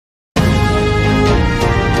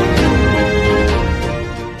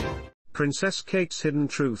Princess Kate's hidden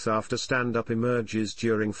truth after stand-up emerges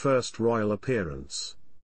during first royal appearance.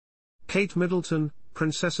 Kate Middleton,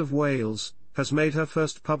 Princess of Wales, has made her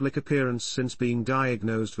first public appearance since being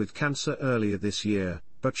diagnosed with cancer earlier this year,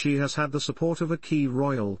 but she has had the support of a key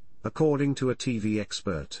royal, according to a TV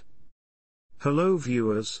expert. Hello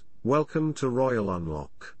viewers, welcome to Royal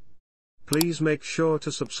Unlock. Please make sure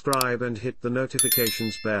to subscribe and hit the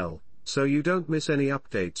notifications bell, so you don't miss any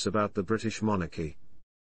updates about the British monarchy.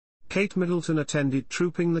 Kate Middleton attended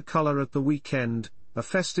Trooping the Colour at the weekend, a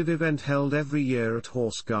festive event held every year at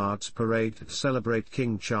Horse Guards Parade to celebrate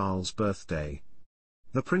King Charles' birthday.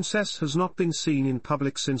 The princess has not been seen in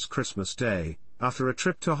public since Christmas Day, after a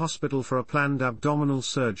trip to hospital for a planned abdominal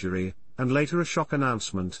surgery, and later a shock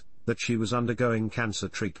announcement that she was undergoing cancer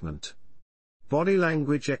treatment. Body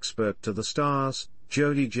language expert to the stars,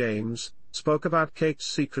 Jodi James, spoke about Kate's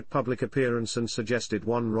secret public appearance and suggested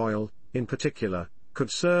one royal, in particular, could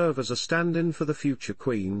serve as a stand-in for the future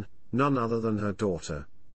queen, none other than her daughter.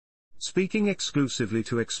 Speaking exclusively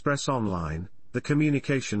to Express Online, the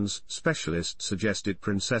communications specialist suggested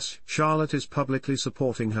Princess Charlotte is publicly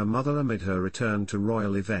supporting her mother amid her return to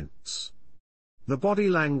royal events. The body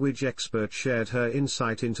language expert shared her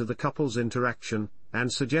insight into the couple's interaction, and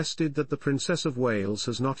suggested that the Princess of Wales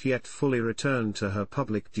has not yet fully returned to her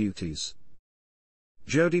public duties.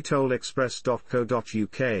 Jodi told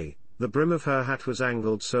Express.co.uk, the brim of her hat was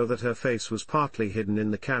angled so that her face was partly hidden in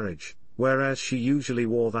the carriage, whereas she usually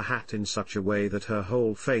wore the hat in such a way that her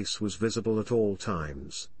whole face was visible at all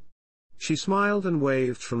times. She smiled and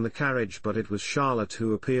waved from the carriage, but it was Charlotte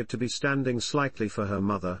who appeared to be standing slightly for her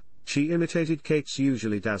mother. She imitated Kate's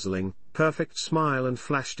usually dazzling, perfect smile and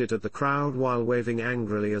flashed it at the crowd while waving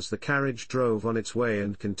angrily as the carriage drove on its way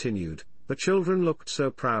and continued, "The children looked so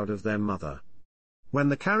proud of their mother." When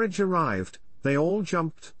the carriage arrived, they all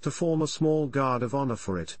jumped to form a small guard of honor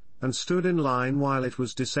for it, and stood in line while it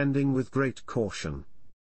was descending with great caution.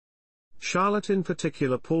 Charlotte in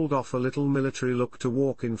particular pulled off a little military look to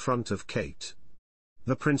walk in front of Kate.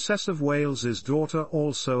 The Princess of Wales's daughter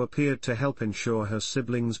also appeared to help ensure her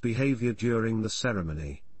siblings' behavior during the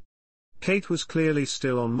ceremony. Kate was clearly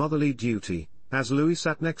still on motherly duty, as Louis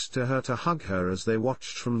sat next to her to hug her as they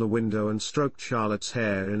watched from the window and stroked Charlotte's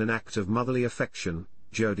hair in an act of motherly affection,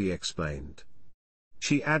 Jodi explained.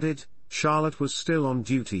 She added, Charlotte was still on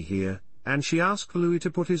duty here, and she asked Louis to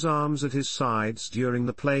put his arms at his sides during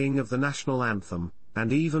the playing of the national anthem,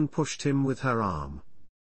 and even pushed him with her arm.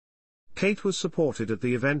 Kate was supported at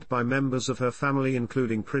the event by members of her family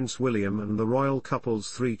including Prince William and the royal couple's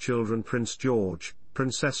 3 children, Prince George,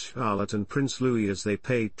 Princess Charlotte and Prince Louis, as they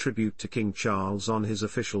paid tribute to King Charles on his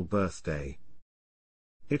official birthday.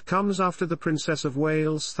 It comes after the Princess of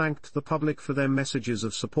Wales thanked the public for their messages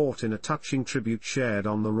of support in a touching tribute shared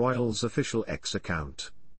on the royal's official X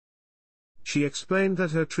account. She explained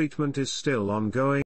that her treatment is still ongoing.